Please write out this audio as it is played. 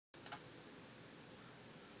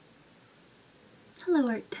Hello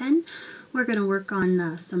Art 10. We're going to work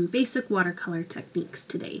on some basic watercolor techniques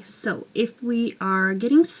today. So if we are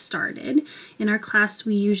getting started, in our class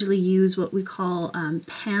we usually use what we call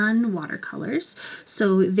pan watercolors.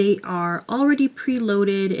 So they are already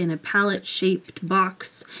preloaded in a palette shaped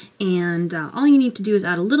box, and all you need to do is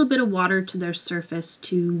add a little bit of water to their surface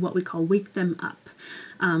to what we call wake them up.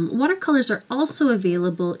 Watercolors are also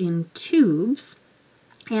available in tubes.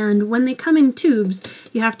 And when they come in tubes,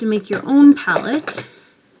 you have to make your own palette.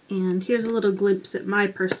 And here's a little glimpse at my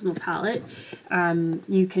personal palette.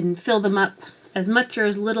 You can fill them up as much or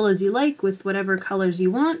as little as you like with whatever colors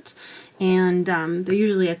you want. And they're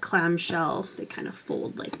usually a clamshell. They kind of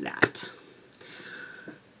fold like that.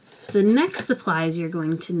 The next supplies you're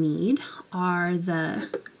going to need are the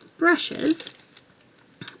brushes.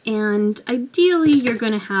 And ideally you're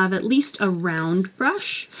going to have at least a round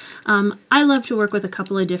brush. I love to work with a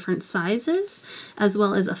couple of different sizes, as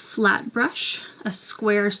well as a flat brush, a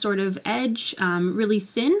square sort of edge, really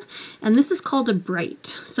thin, and this is called a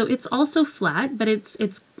bright. So it's also flat, but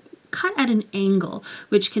it's cut at an angle,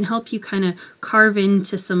 which can help you kind of carve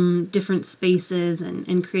into some different spaces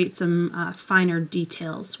and create some finer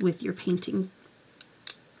details with your painting.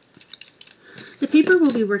 The paper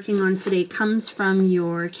we'll be working on today comes from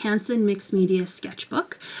your Canson Mixed Media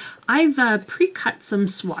sketchbook. I've pre-cut some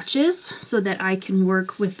swatches so that I can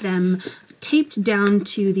work with them taped down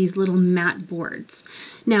to these little mat boards.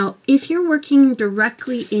 Now, if you're working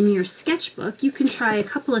directly in your sketchbook, you can try a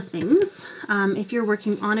couple of things. If you're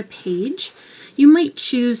working on a page, you might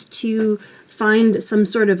choose to find some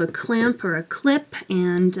sort of a clamp or a clip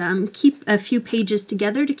and keep a few pages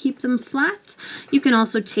together to keep them flat. You can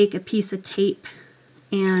also take a piece of tape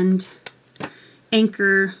and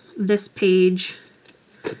anchor this page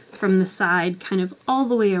from the side kind of all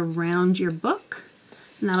the way around your book,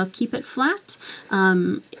 and that'll keep it flat.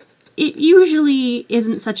 It usually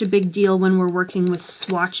isn't such a big deal when we're working with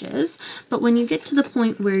swatches, but when you get to the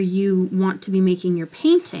point where you want to be making your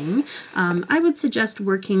painting, I would suggest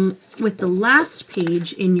working with the last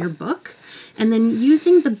page in your book and then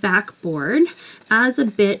using the backboard as a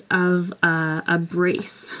bit of a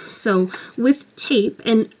brace. So with tape,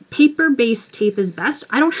 and paper-based tape is best.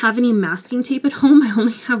 I don't have any masking tape at home. I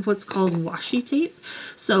only have what's called washi tape.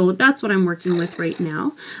 So that's what I'm working with right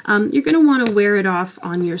now. You're going to want to wear it off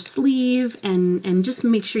on your sleeve and just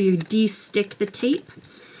make sure you de-stick the tape.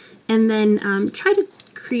 And then try to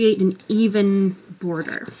create an even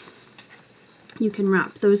border. You can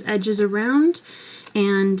wrap those edges around,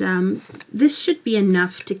 and this should be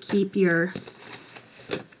enough to keep your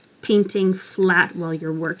painting flat while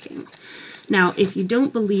you're working. Now, if you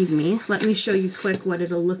don't believe me, let me show you quick what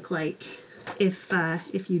it'll look like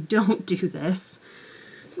if you don't do this.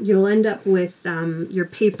 You'll end up with your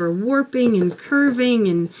paper warping and curving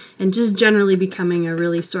and just generally becoming a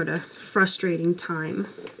really sort of frustrating time.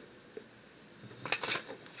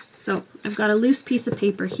 So I've got a loose piece of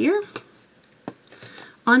paper here.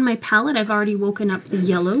 On my palette, I've already woken up the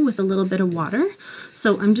yellow with a little bit of water.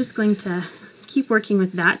 So I'm just going to keep working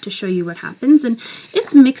with that to show you what happens. And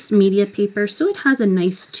it's mixed media paper, so it has a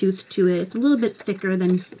nice tooth to it. It's a little bit thicker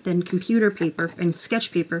than computer paper and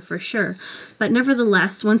sketch paper for sure. But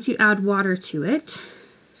nevertheless, once you add water to it,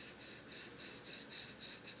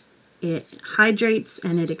 it hydrates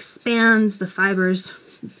and it expands. The fibers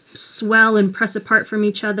swell and press apart from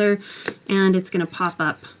each other, and it's going to pop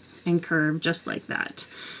up and curve just like that.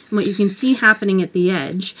 And what you can see happening at the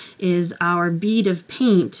edge is our bead of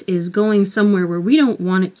paint is going somewhere where we don't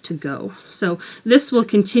want it to go. So this will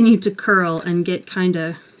continue to curl and get kind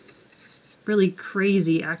of really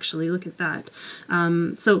crazy, actually. Look at that.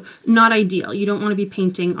 So not ideal. You don't want to be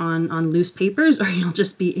painting on loose papers, or you'll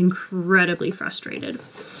just be incredibly frustrated.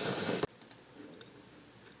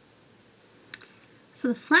 So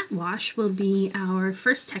the flat wash will be our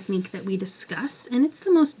first technique that we discuss, and it's the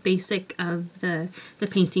most basic of the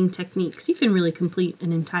painting techniques. You can really complete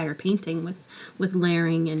an entire painting with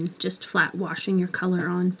layering and just flat washing your color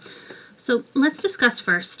on. So let's discuss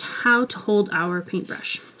first how to hold our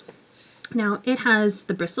paintbrush. Now it has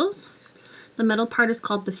the bristles, the metal part is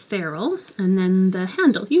called the ferrule, and then the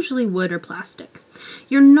handle, usually wood or plastic.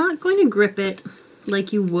 You're not going to grip it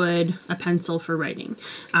like you would a pencil for writing.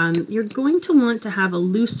 You're going to want to have a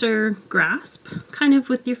looser grasp, kind of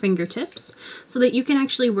with your fingertips, so that you can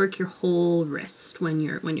actually work your whole wrist when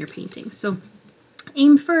you're painting. So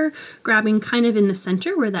aim for grabbing kind of in the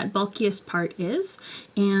center where that bulkiest part is,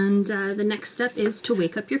 and the next step is to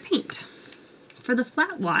wake up your paint. For the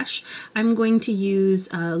flat wash, I'm going to use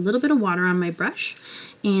a little bit of water on my brush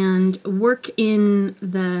and work in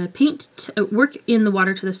the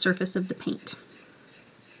water to the surface of the paint.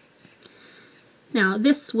 Now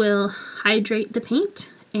this will hydrate the paint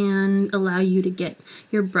and allow you to get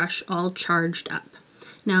your brush all charged up.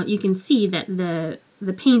 Now you can see that the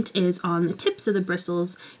paint is on the tips of the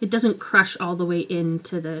bristles. It doesn't crush all the way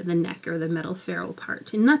into the neck or the metal ferrule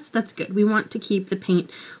part, and that's good. We want to keep the paint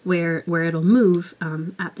where it'll move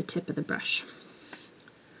at the tip of the brush.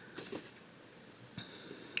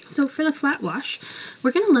 So for the flat wash,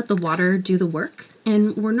 we're going to let the water do the work,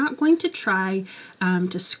 and we're not going to try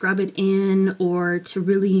to scrub it in or to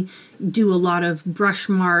really do a lot of brush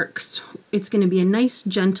marks. It's going to be a nice,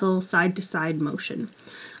 gentle side-to-side motion.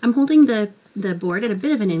 I'm holding the board at a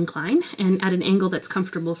bit of an incline and at an angle that's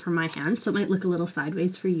comfortable for my hand, so it might look a little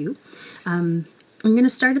sideways for you. I'm going to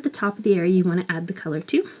start at the top of the area you want to add the color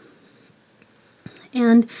to.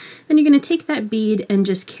 And then you're going to take that bead and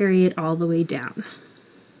just carry it all the way down.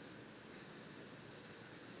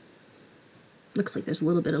 Looks like there's a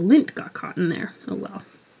little bit of lint got caught in there. Oh well.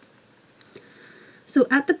 So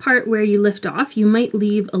at the part where you lift off, you might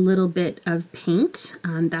leave a little bit of paint.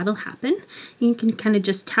 That'll happen. You can kind of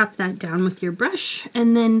just tap that down with your brush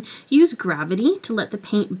and then use gravity to let the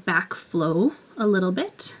paint backflow a little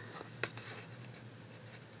bit.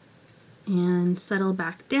 And settle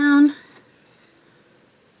back down.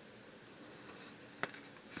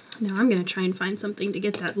 Now I'm going to try and find something to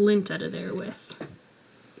get that lint out of there with.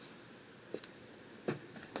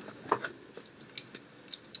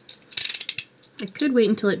 I could wait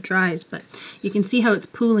until it dries, but you can see how it's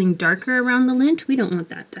pooling darker around the lint. We don't want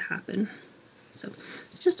that to happen. So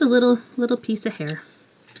it's just a little piece of hair.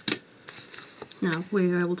 Now we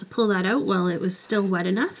were able to pull that out while it was still wet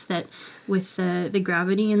enough that with the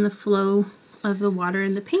gravity and the flow of the water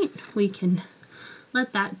and the paint, we can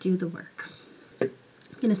let that do the work. I'm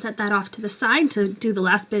going to set that off to the side to do the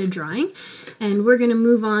last bit of drying, and we're going to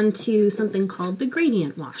move on to something called the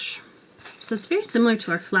gradient wash. So it's very similar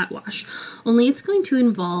to our flat wash, only it's going to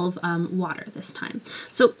involve water this time.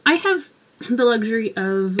 So I have the luxury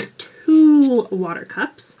of 2 water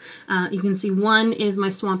cups. You can see one is my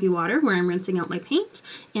swampy water where I'm rinsing out my paint,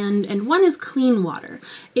 and one is clean water.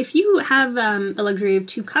 If you have a luxury of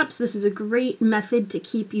 2 cups, this is a great method to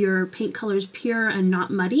keep your paint colors pure and not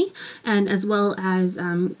muddy, and as well as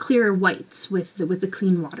clearer whites with the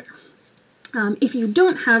clean water. If you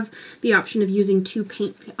don't have the option of using 2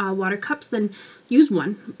 paint water cups, then use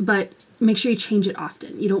one, but make sure you change it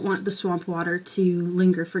often. You don't want the swamp water to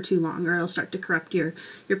linger for too long, or it'll start to corrupt your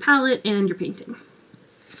palette and your painting.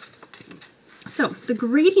 So the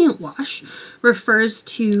gradient wash refers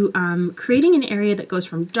to creating an area that goes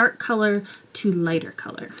from dark color to lighter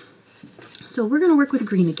color. So we're going to work with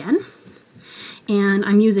green again, and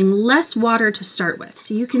I'm using less water to start with.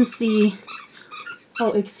 So you can see.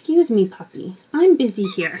 Oh, excuse me, puppy. I'm busy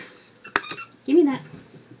here. Give me that.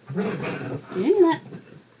 Give me that.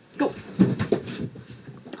 Go.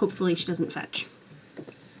 Hopefully she doesn't fetch.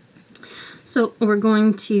 So we're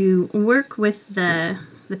going to work with the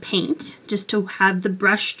paint just to have the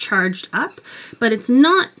brush charged up, but it's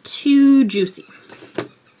not too juicy.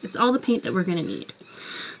 It's all the paint that we're going to need.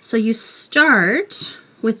 So you start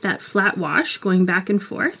with that flat wash going back and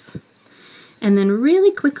forth, and then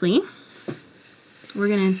really quickly we're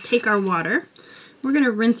going to take our water, we're going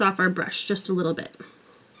to rinse off our brush just a little bit.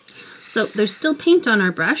 So there's still paint on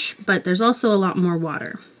our brush, but there's also a lot more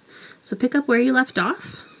water. So pick up where you left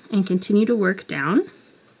off and continue to work down.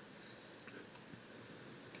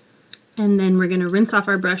 And then we're going to rinse off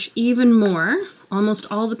our brush even more. Almost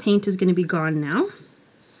all the paint is going to be gone now.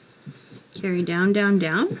 Carry down, down,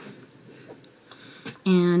 down.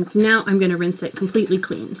 And now I'm going to rinse it completely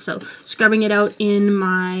clean. So scrubbing it out in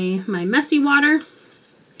my messy water,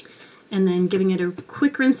 and then giving it a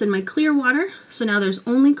quick rinse in my clear water. So now there's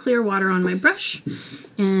only clear water on my brush,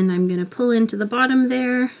 and I'm going to pull into the bottom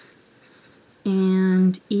there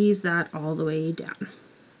and ease that all the way down.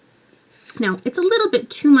 Now it's a little bit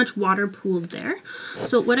too much water pooled there,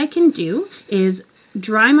 so what I can do is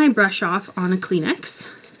dry my brush off on a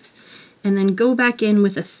Kleenex and then go back in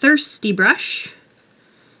with a thirsty brush,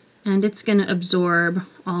 and it's going to absorb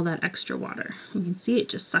all that extra water. You can see it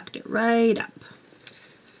just sucked it right up.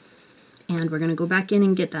 And we're going to go back in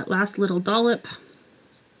and get that last little dollop.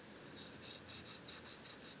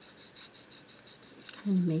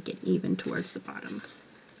 Kind of make it even towards the bottom.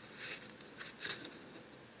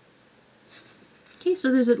 Okay, so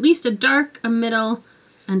there's at least a dark, a middle,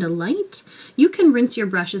 and a light. You can rinse your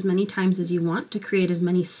brush as many times as you want to create as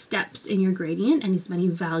many steps in your gradient and as many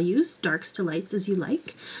values, darks to lights, as you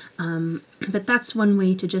like. But that's one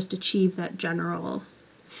way to just achieve that general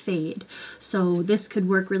fade. So this could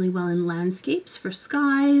work really well in landscapes for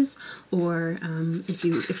skies, or if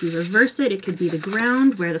you reverse it, it could be the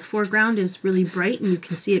ground where the foreground is really bright and you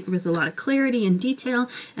can see it with a lot of clarity and detail,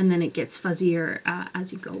 and then it gets fuzzier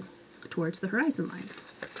as you go towards the horizon line.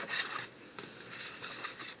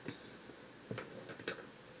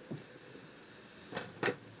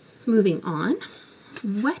 Moving on,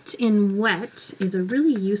 wet in wet is a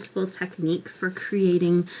really useful technique for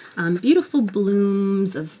creating beautiful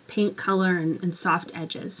blooms of paint color and soft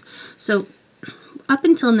edges. So up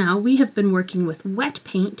until now, we have been working with wet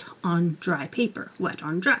paint on dry paper, wet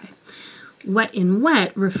on dry. Wet in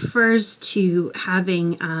wet refers to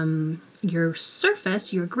having your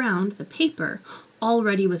surface, your ground, the paper,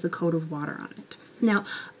 already with a coat of water on it. Now,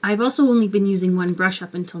 I've also only been using one brush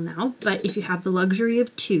up until now, but if you have the luxury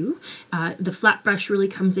of two, the flat brush really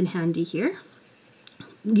comes in handy here.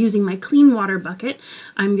 Using my clean water bucket,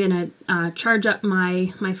 I'm going to charge up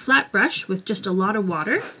my flat brush with just a lot of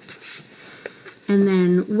water, and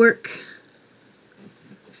then work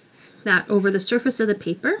that over the surface of the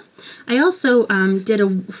paper. I also did a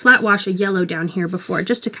flat wash of yellow down here before,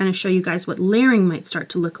 just to kind of show you guys what layering might start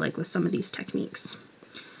to look like with some of these techniques.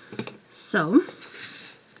 So,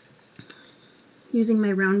 using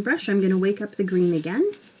my round brush, I'm going to wake up the green again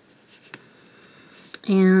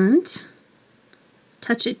and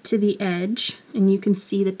touch it to the edge, and you can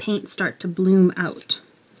see the paint start to bloom out.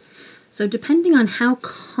 So depending on how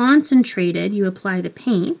concentrated you apply the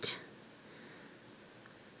paint,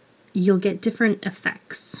 you'll get different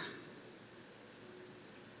effects.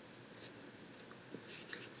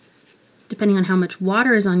 Depending on how much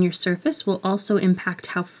water is on your surface will also impact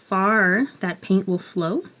how far that paint will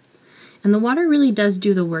flow. And the water really does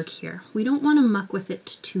do the work here. We don't want to muck with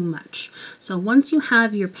it too much. So once you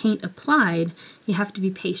have your paint applied, you have to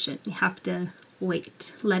be patient. You have to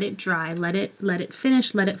wait, let it dry, let it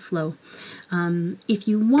finish, let it flow. If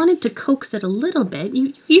you wanted to coax it a little bit,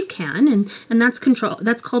 you can, and that's control.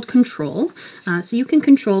 That's called control. So you can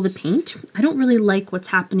control the paint. I don't really like what's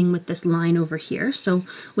happening with this line over here. So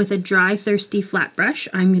with a dry, thirsty flat brush,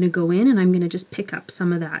 I'm going to go in and I'm going to just pick up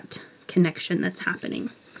some of that connection that's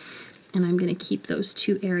happening. And I'm going to keep those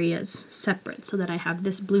two areas separate so that I have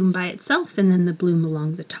this bloom by itself and then the bloom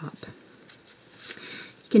along the top.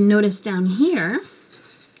 You can notice down here,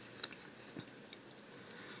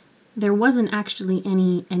 there wasn't actually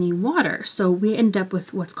any water, so we end up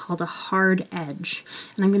with what's called a hard edge.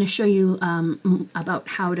 And I'm going to show you about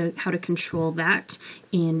how to control that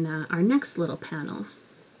in our next little panel.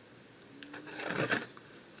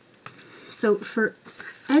 So for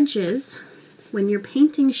edges, when you're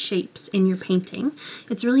painting shapes in your painting,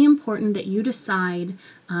 it's really important that you decide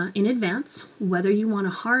in advance whether you want a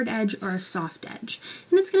hard edge or a soft edge.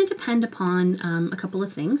 And it's going to depend upon a couple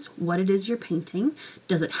of things. What it is you're painting.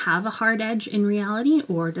 Does it have a hard edge in reality,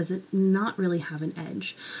 or does it not really have an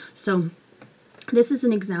edge? So this is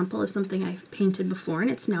an example of something I've painted before, and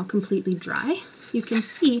it's now completely dry. You can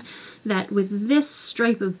see that with this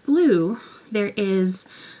stripe of blue, there is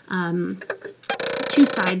two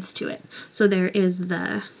sides to it. So there is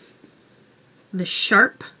the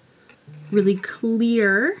sharp, really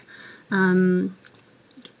clear, hard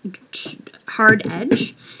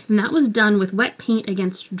edge, and that was done with wet paint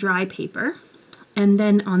against dry paper. And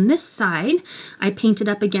then on this side, I painted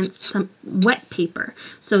up against some wet paper.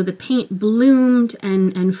 So the paint bloomed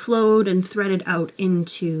and flowed and threaded out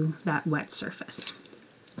into that wet surface.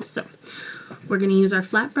 So we're going to use our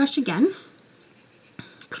flat brush again,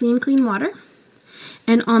 clean water.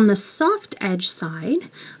 And on the soft edge side,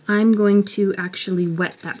 I'm going to actually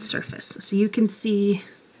wet that surface. So you can see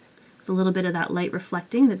with a little bit of that light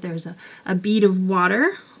reflecting that there's a bead of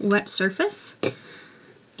water, wet surface.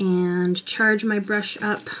 And charge my brush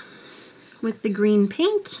up with the green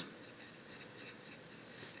paint.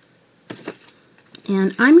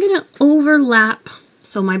 And I'm going to overlap,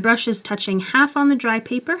 so my brush is touching half on the dry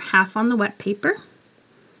paper, half on the wet paper.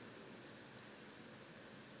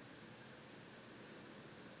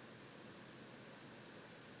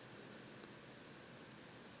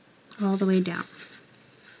 All the way down.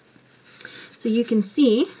 So you can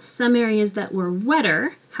see some areas that were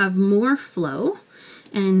wetter have more flow,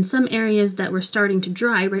 and some areas that were starting to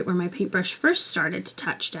dry, right where my paintbrush first started to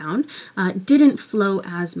touch down, didn't flow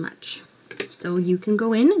as much. So you can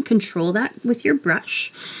go in and control that with your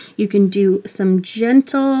brush. You can do some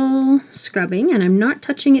gentle scrubbing, and I'm not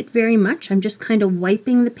touching it very much. I'm just kind of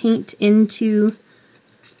wiping the paint into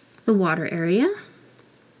the water area,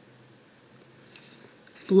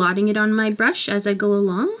 blotting it on my brush as I go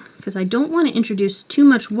along, because I don't want to introduce too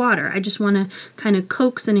much water. I just want to kind of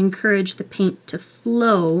coax and encourage the paint to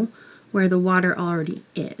flow where the water already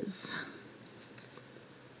is.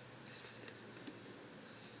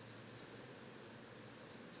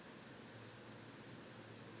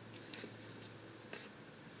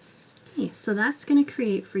 Okay, so that's going to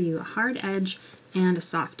create for you a hard edge and a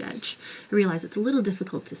soft edge. I realize it's a little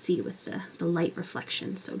difficult to see with the light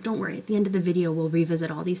reflection, so don't worry. At the end of the video, we'll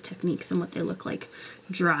revisit all these techniques and what they look like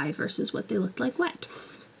dry versus what they look like wet.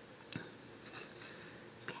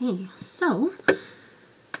 Okay, so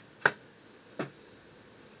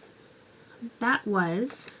that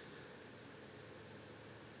was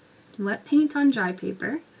wet paint on dry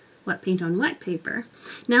paper, wet paint on wet paper.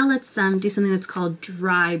 Now let's do something that's called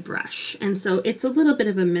dry brush. And so it's a little bit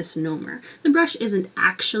of a misnomer. The brush isn't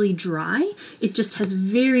actually dry, it just has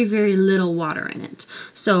very, very little water in it.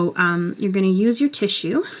 So you're going to use your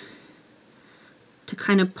tissue to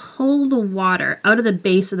kind of pull the water out of the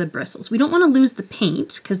base of the bristles. We don't want to lose the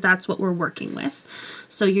paint because that's what we're working with.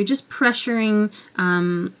 So you're just pressuring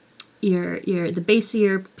the base of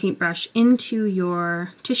your paintbrush into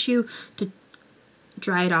your tissue to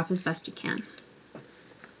dry it off as best you can.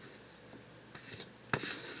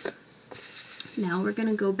 Now we're going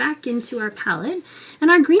to go back into our palette, and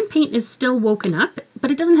our green paint is still woken up, but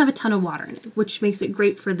it doesn't have a ton of water in it, which makes it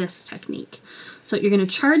great for this technique. So you're going to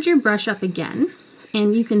charge your brush up again,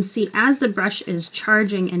 and you can see as the brush is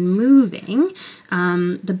charging and moving,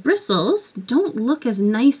 the bristles don't look as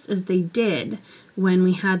nice as they did when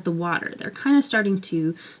we had the water. They're kind of starting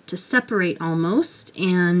to separate almost,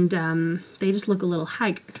 and they just look a little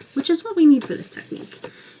haggard, which is what we need for this technique.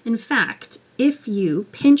 In fact, if you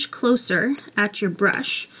pinch closer at your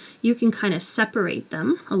brush, you can kind of separate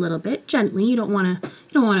them a little bit gently. You don't want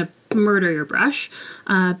to murder your brush,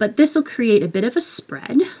 but this will create a bit of a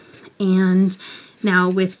spread. And now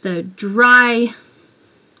with the dry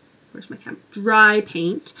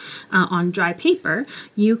paint on dry paper,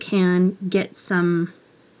 you can get some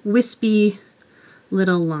wispy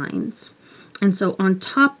little lines. And so on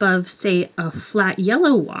top of, say, a flat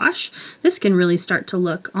yellow wash, this can really start to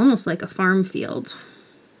look almost like a farm field.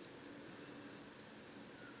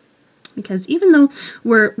 Because even though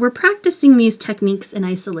we're practicing these techniques in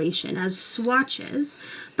isolation as swatches,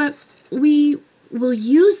 but we will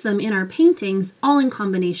use them in our paintings all in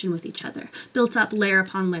combination with each other, built up layer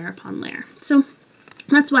upon layer upon layer. So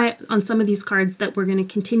that's why on some of these cards that we're going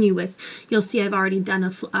to continue with, you'll see I've already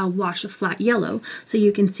done a wash of flat yellow, so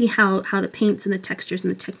you can see how the paints and the textures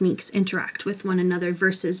and the techniques interact with one another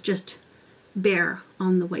versus just bare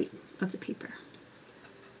on the white of the paper.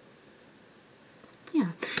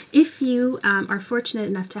 Yeah, if you are fortunate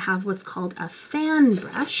enough to have what's called a fan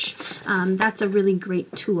brush, that's a really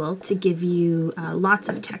great tool to give you lots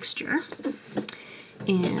of texture.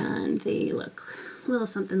 And they look a little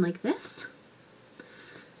something like this.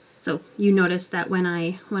 So you notice that when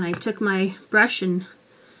I took my brush and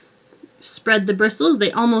spread the bristles,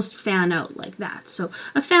 they almost fan out like that. So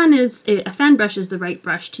a fan brush is the right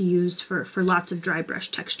brush to use for lots of dry brush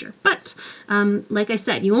texture. But like I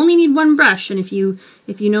said, you only need one brush, and if you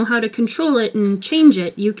know how to control it and change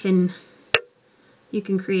it, you can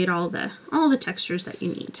create all the textures that you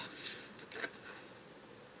need.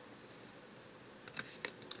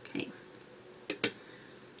 Okay.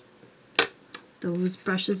 Those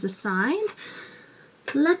brushes aside,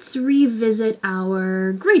 let's revisit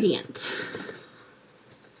our gradient.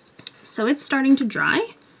 So it's starting to dry.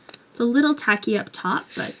 It's a little tacky up top,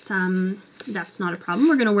 but that's not a problem.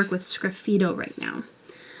 We're going to work with Sgraffito right now.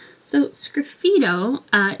 So Sgraffito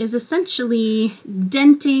is essentially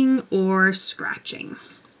denting or scratching.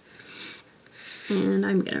 And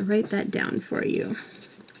I'm going to write that down for you.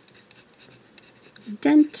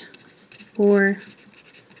 Dent or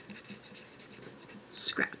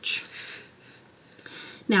scratch.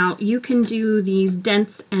 Now you can do these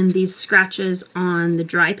dents and these scratches on the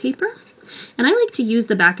dry paper, and I like to use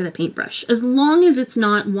the back of the paintbrush as long as it's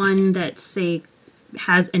not one that, say,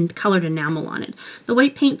 has colored enamel on it. The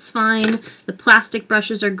white paint's fine, the plastic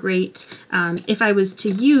brushes are great. If I was to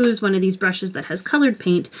use one of these brushes that has colored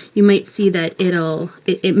paint, you might see that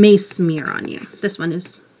it may smear on you. This one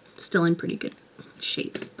is still in pretty good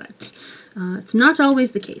shape, but it's not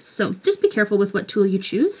always the case. So just be careful with what tool you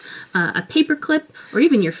choose. A paper clip or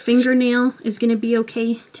even your fingernail is going to be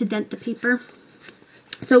okay to dent the paper.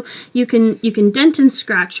 So you can dent and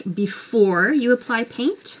scratch before you apply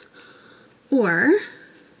paint, or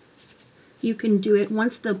you can do it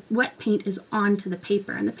once the wet paint is onto the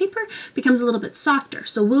paper, and the paper becomes a little bit softer.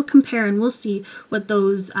 So we'll compare and we'll see what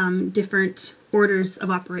those different orders of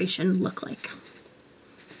operation look like.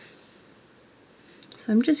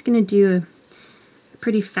 So I'm just going to do a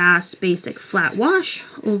pretty fast, basic flat wash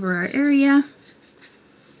over our area.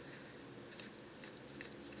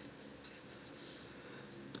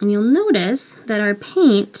 And you'll notice that our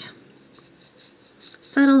paint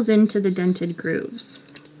settles into the dented grooves.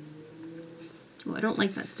 Oh, I don't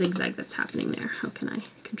like that zigzag that's happening there. How can I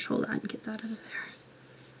control that and get that out of there?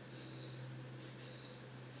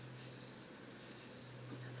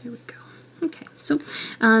 There we go. Okay, so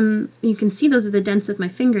you can see those are the dents with my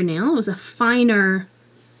fingernail. It was a finer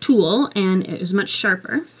tool and it was much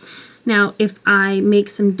sharper. Now, if I make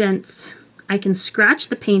some dents, I can scratch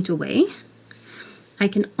the paint away. I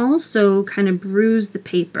can also kind of bruise the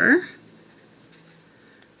paper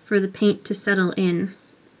for the paint to settle in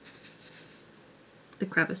the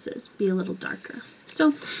crevices, be a little darker.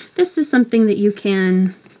 So this is something that you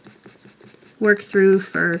can work through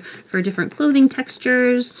for different clothing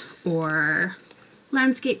textures or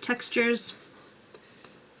landscape textures.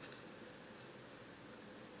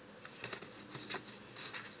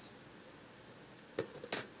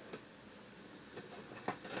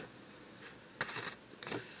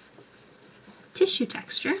 Tissue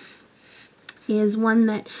texture is one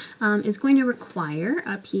that is going to require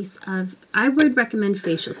a piece of, I would recommend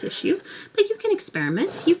facial tissue, but you can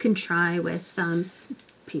experiment. You can try with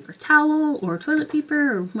paper towel or toilet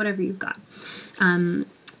paper or whatever you've got. A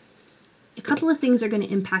couple of things are going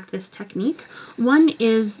to impact this technique. One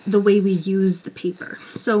is the way we use the paper.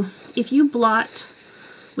 So if you blot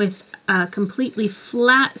with a completely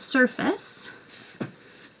flat surface,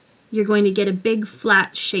 you're going to get a big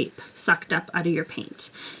flat shape sucked up out of your paint.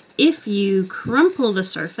 If you crumple the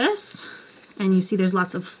surface, and you see there's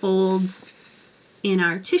lots of folds in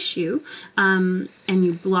our tissue, and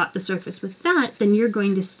you blot the surface with that, then you're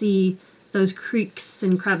going to see those creaks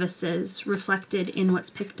and crevices reflected in what's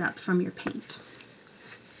picked up from your paint.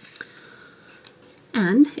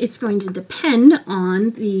 And it's going to depend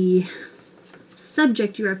on the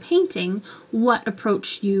subject you are painting, what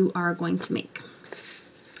approach you are going to make.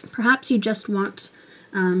 Perhaps you just want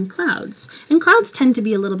clouds, and clouds tend to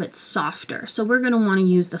be a little bit softer, so we're going to want to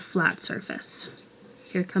use the flat surface.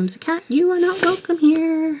 Here comes a cat. You are not welcome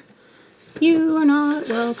here. You are not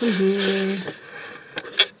welcome here.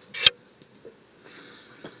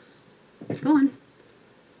 Go on.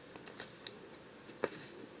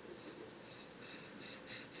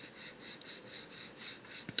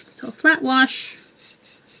 So a flat wash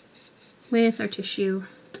with our tissue.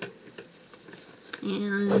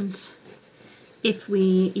 And if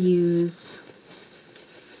we use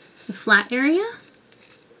the flat area,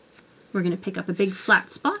 we're going to pick up a big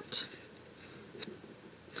flat spot.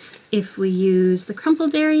 If we use the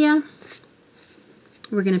crumpled area,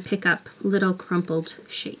 we're going to pick up little crumpled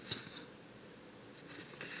shapes.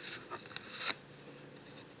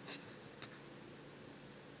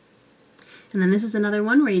 And then this is another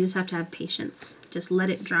one where you just have to have patience. Just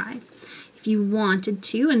let it dry. If you wanted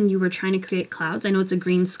to and you were trying to create clouds, I know it's a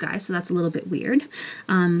green sky, so that's a little bit weird,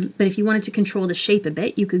 but if you wanted to control the shape a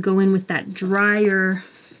bit, you could go in with that drier,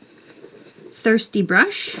 thirsty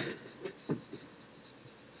brush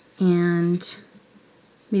and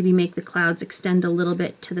maybe make the clouds extend a little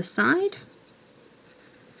bit to the side.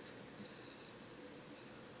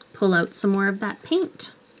 Pull out some more of that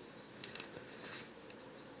paint.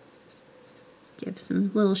 Give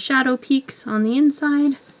some little shadow peaks on the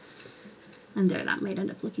inside. And there, that might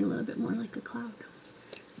end up looking a little bit more like a cloud.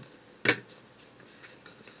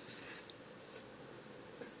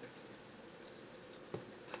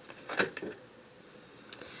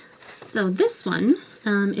 So this one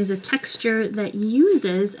is a texture that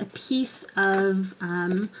uses a piece of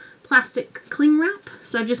plastic cling wrap.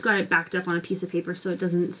 So I've just got it backed up on a piece of paper so it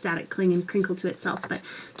doesn't static cling and crinkle to itself. But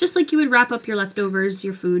just like you would wrap up your leftovers,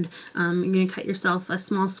 your food, you're going to cut yourself a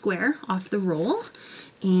small square off the roll.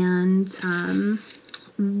 And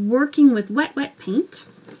working with wet paint,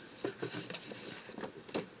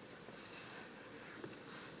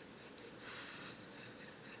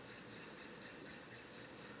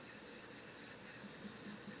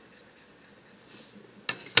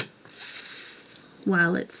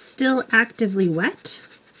 while it's still actively wet,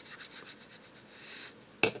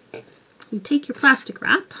 you take your plastic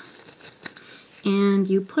wrap and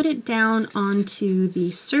you put it down onto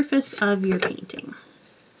the surface of your painting.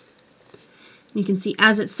 You can see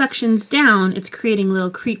as it suctions down, it's creating little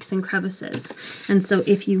creaks and crevices. And so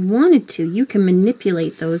if you wanted to, you can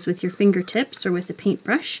manipulate those with your fingertips or with a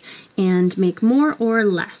paintbrush and make more or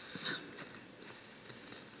less.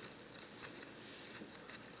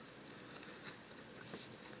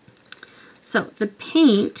 So the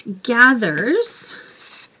paint gathers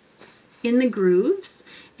in the grooves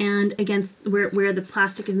and against where the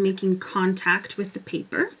plastic is making contact with the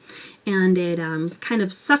paper, and it kind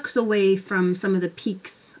of sucks away from some of the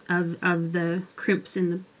peaks of the crimps in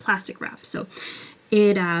the plastic wrap. So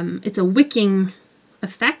it's a wicking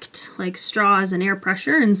effect, like straws and air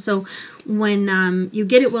pressure, and so when you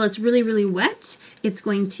get it while it's really, really wet, it's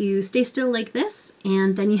going to stay still like this,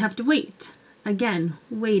 and then you have to wait. Again,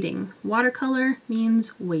 waiting. Watercolor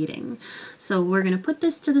means waiting. So we're going to put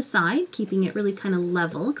this to the side, keeping it really kind of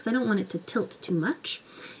level because I don't want it to tilt too much.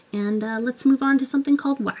 And let's move on to something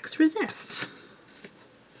called wax resist.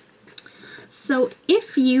 So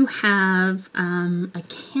if you have a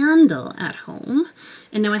candle at home,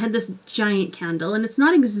 and now I had this giant candle, and it's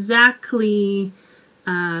not exactly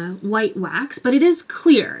white wax, but it is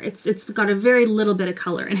clear. It's got a very little bit of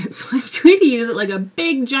color in it, so I'm going to use it like a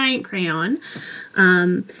big giant crayon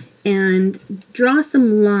and draw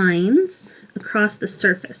some lines across the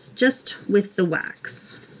surface just with the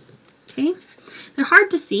wax. Okay. They're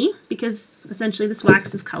hard to see because essentially this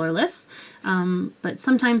wax is colorless, but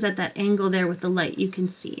sometimes at that angle there with the light you can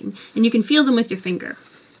see, and you can feel them with your finger.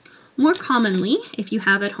 More commonly, if you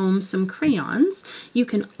have at home some crayons, you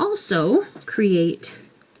can also create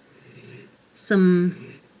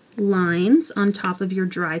some lines on top of your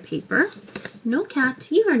dry paper. No,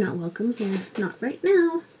 cat, you are not welcome here. Not right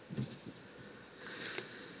now.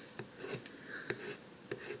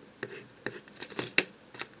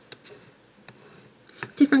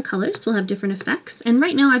 Different colors will have different effects, and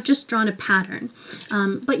right now I've just drawn a pattern,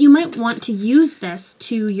 but you might want to use this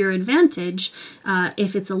to your advantage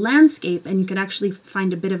if it's a landscape and you could actually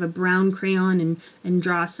find a bit of a brown crayon and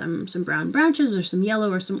draw some brown branches or some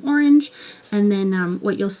yellow or some orange, and then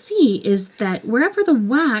what you'll see is that wherever the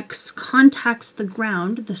wax contacts the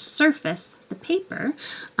ground, the surface, the paper,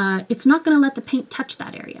 it's not going to let the paint touch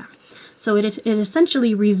that area. So it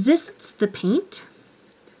essentially resists the paint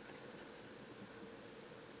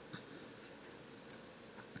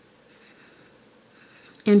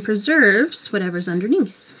and preserves whatever's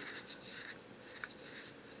underneath.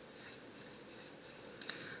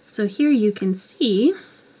 So here you can see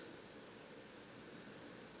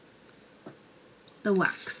the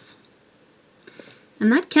wax.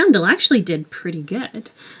 And that candle actually did pretty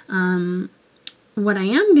good. What I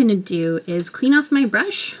am going to do is clean off my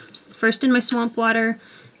brush, first in my swamp water,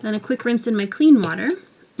 then a quick rinse in my clean water,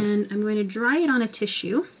 and I'm going to dry it on a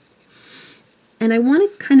tissue. And I want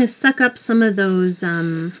to kind of suck up some of those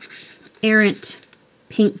errant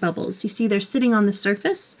paint bubbles. You see they're sitting on the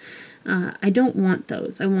surface. I don't want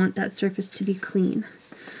those. I want that surface to be clean.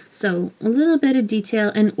 So a little bit of detail,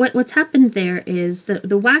 and what's happened there is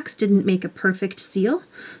the wax didn't make a perfect seal,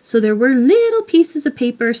 so there were little pieces of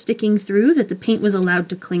paper sticking through that the paint was allowed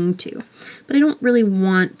to cling to. But I don't really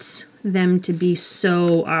want them to be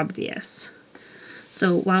so obvious.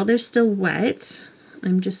 So while they're still wet,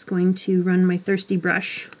 I'm just going to run my thirsty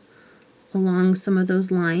brush along some of those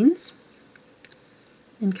lines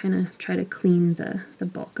and kind of try to clean the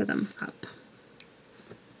bulk of them up.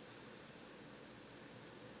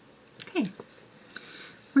 Okay,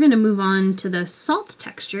 we're going to move on to the salt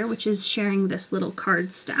texture, which is sharing this little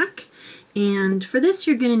card stack. And for this,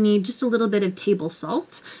 you're going to need just a little bit of table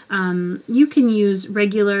salt. You can use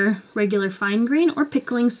regular fine grain or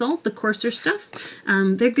pickling salt, the coarser stuff.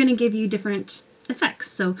 They're going to give you different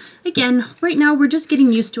effects. So again, right now we're just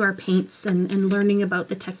getting used to our paints and learning about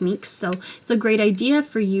the techniques. So it's a great idea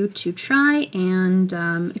for you to try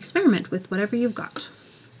and experiment with whatever you've got.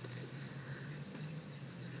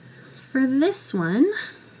 For this one,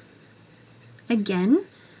 again,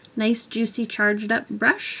 nice juicy charged up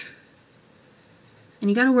brush. And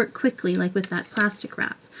you got to work quickly like with that plastic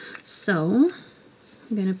wrap. So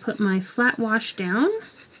I'm going to put my flat wash down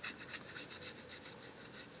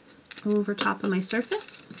over top of my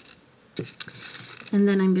surface, and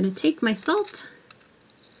then I'm going to take my salt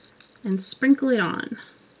and sprinkle it on.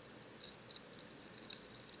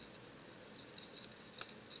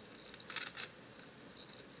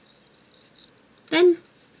 Then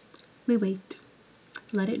we wait,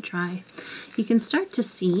 let it dry. You can start to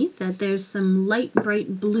see that there's some light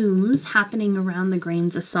bright blooms happening around the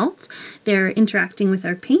grains of salt. They're interacting with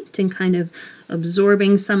our paint and kind of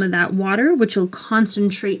absorbing some of that water, which will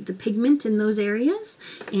concentrate the pigment in those areas,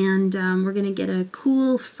 and we're going to get a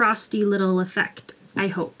cool frosty little effect, I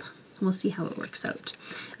hope. We'll see how it works out.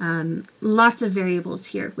 Lots of variables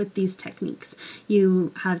here with these techniques.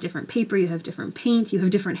 You have different paper, you have different paint, you have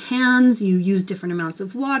different hands, you use different amounts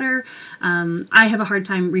of water. I have a hard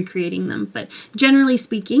time recreating them, but generally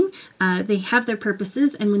speaking, they have their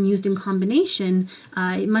purposes, and when used in combination,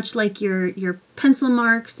 much like your pencil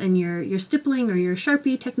marks and your stippling or your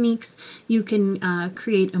Sharpie techniques, you can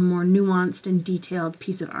create a more nuanced and detailed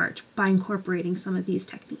piece of art by incorporating some of these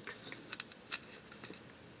techniques.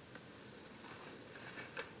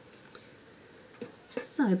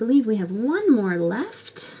 So I believe we have one more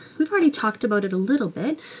left. We've already talked about it a little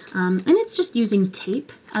bit, and it's just using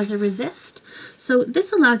tape as a resist. So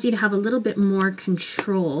this allows you to have a little bit more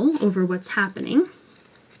control over what's happening.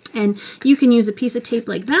 And you can use a piece of tape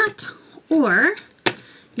like that, or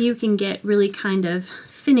you can get really kind of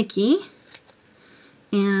finicky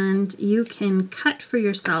and you can cut for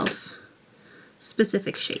yourself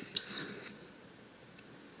specific shapes.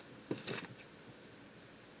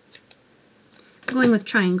 I'm going with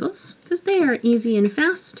triangles because they are easy and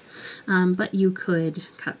fast, but you could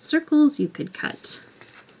cut circles, you could cut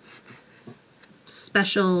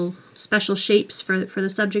special shapes for the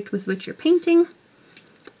subject with which you're painting.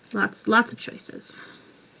 Lots of choices.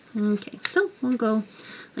 Okay, so we'll go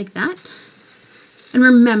like that. And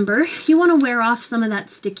remember, you want to wear off some of that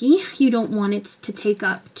sticky. You don't want it to take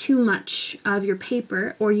up too much of your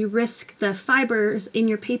paper, or you risk the fibers in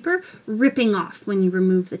your paper ripping off when you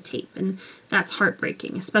remove the tape, and that's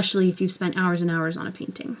heartbreaking, especially if you've spent hours and hours on a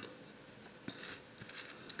painting.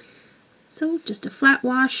 So just a flat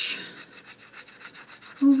wash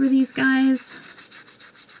over these guys.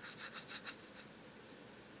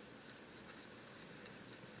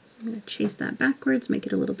 I'm going to chase that backwards, make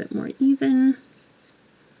it a little bit more even.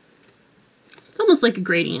 It's almost like a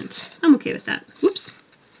gradient. I'm okay with that. Whoops.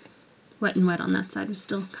 Wet and wet on that side was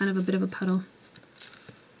still kind of a bit of a puddle.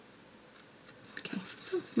 Okay,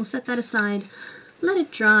 so we'll set that aside, let it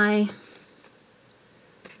dry,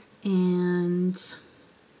 and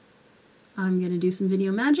I'm going to do some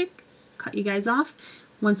video magic, cut you guys off.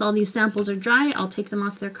 Once all these samples are dry, I'll take them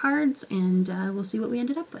off their cards and we'll see what we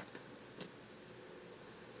ended up with.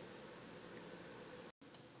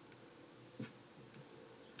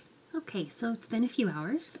 Okay, so it's been a few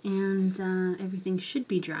hours and everything should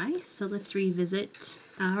be dry, so let's revisit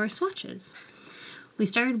our swatches. We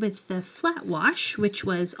started with the flat wash, which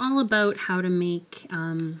was all about how to make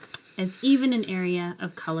as even an area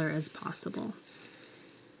of color as possible.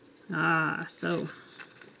 So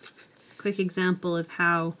quick example of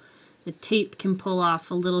how the tape can pull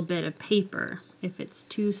off a little bit of paper if it's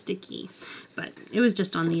too sticky, but it was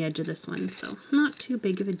just on the edge of this one, so not too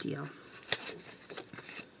big of a deal.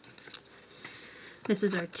 This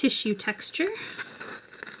is our tissue texture.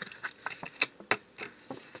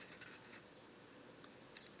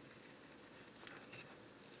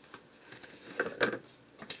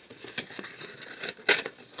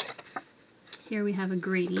 Here we have a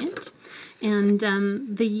gradient. And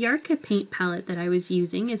the Yarka paint palette that I was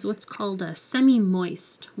using is what's called a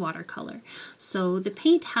semi-moist watercolor. So the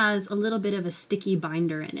paint has a little bit of a sticky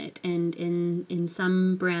binder in it, and in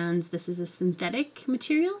some brands this is a synthetic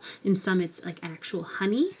material, in some it's like actual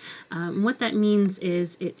honey. What that means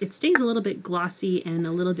is it stays a little bit glossy and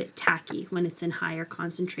a little bit tacky when it's in higher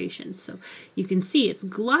concentrations. So you can see it's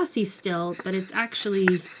glossy still, but it's actually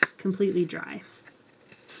completely dry.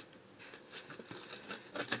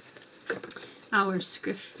 Our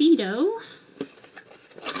Sgraffito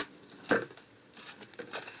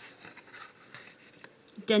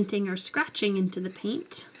denting or scratching into the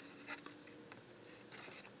paint.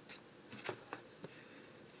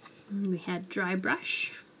 And we had dry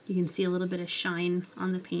brush. You can see a little bit of shine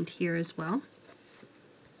on the paint here as well.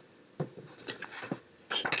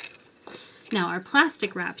 Now our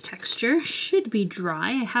plastic wrap texture should be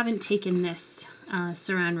dry. I haven't taken this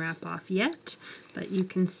saran wrap off yet, but you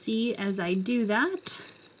can see as I do that,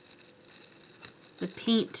 the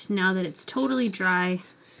paint, now that it's totally dry,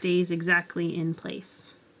 stays exactly in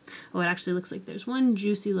place. Oh, it actually looks like there's one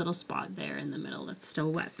juicy little spot there in the middle that's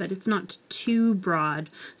still wet, but it's not too broad,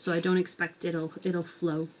 so I don't expect it'll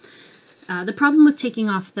flow. The problem with taking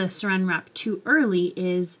off the saran wrap too early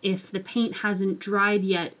is if the paint hasn't dried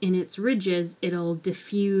yet in its ridges, it'll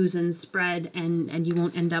diffuse and spread, and you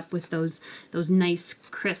won't end up with those nice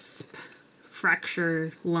crisp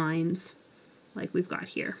fracture lines like we've got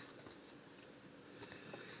here.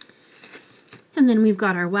 And then we've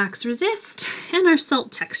got our wax resist and our salt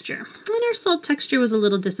texture. And our salt texture was a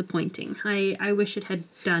little disappointing. I wish it had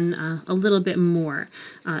done a little bit more.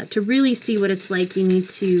 To really see what it's like, you need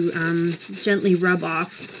to gently rub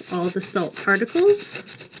off all the salt particles.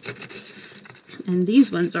 And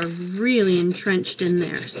these ones are really entrenched in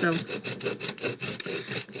there. So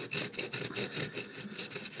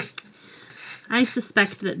I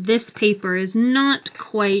suspect that this paper is not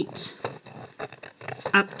quite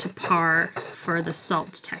up to par for the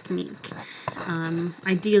salt technique.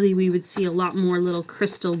 Ideally we would see a lot more little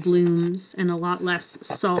crystal blooms and a lot less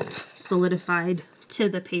salt solidified to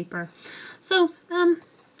the paper. So,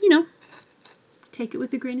 you know, take it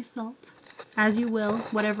with a grain of salt, as you will.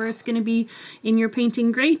 Whatever it's going to be in your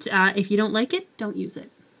painting, great. If you don't like it, don't use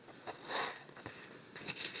it.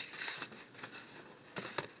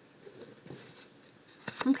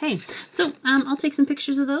 Okay, so I'll take some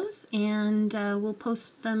pictures of those and we'll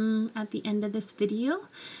post them at the end of this video.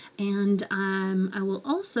 And I will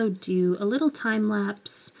also do a little time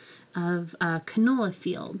lapse of canola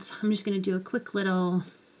fields. I'm just going to do a quick little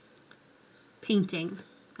painting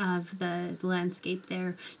of the landscape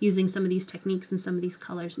there using some of these techniques and some of these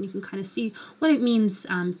colors, and you can kind of see what it means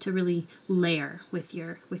to really layer with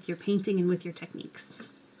your painting and with your techniques.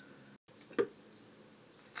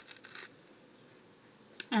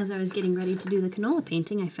 As I was getting ready to do the canola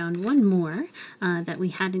painting, I found one more that we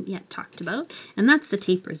hadn't yet talked about, and that's the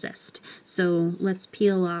tape resist. So let's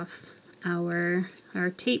peel off our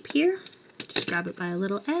tape here. Just grab it by a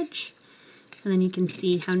little edge, and then you can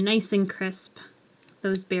see how nice and crisp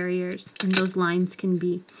those barriers and those lines can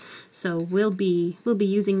be. So we'll be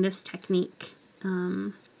using this technique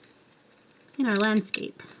in our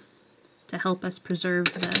landscape to help us preserve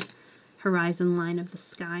the horizon line of the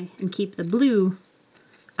sky and keep the blue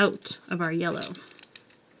out of our yellow.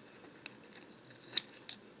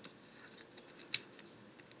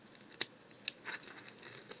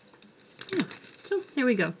 Yeah, so there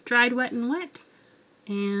we go. Dried, wet, and wet,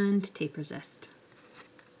 and tape resist.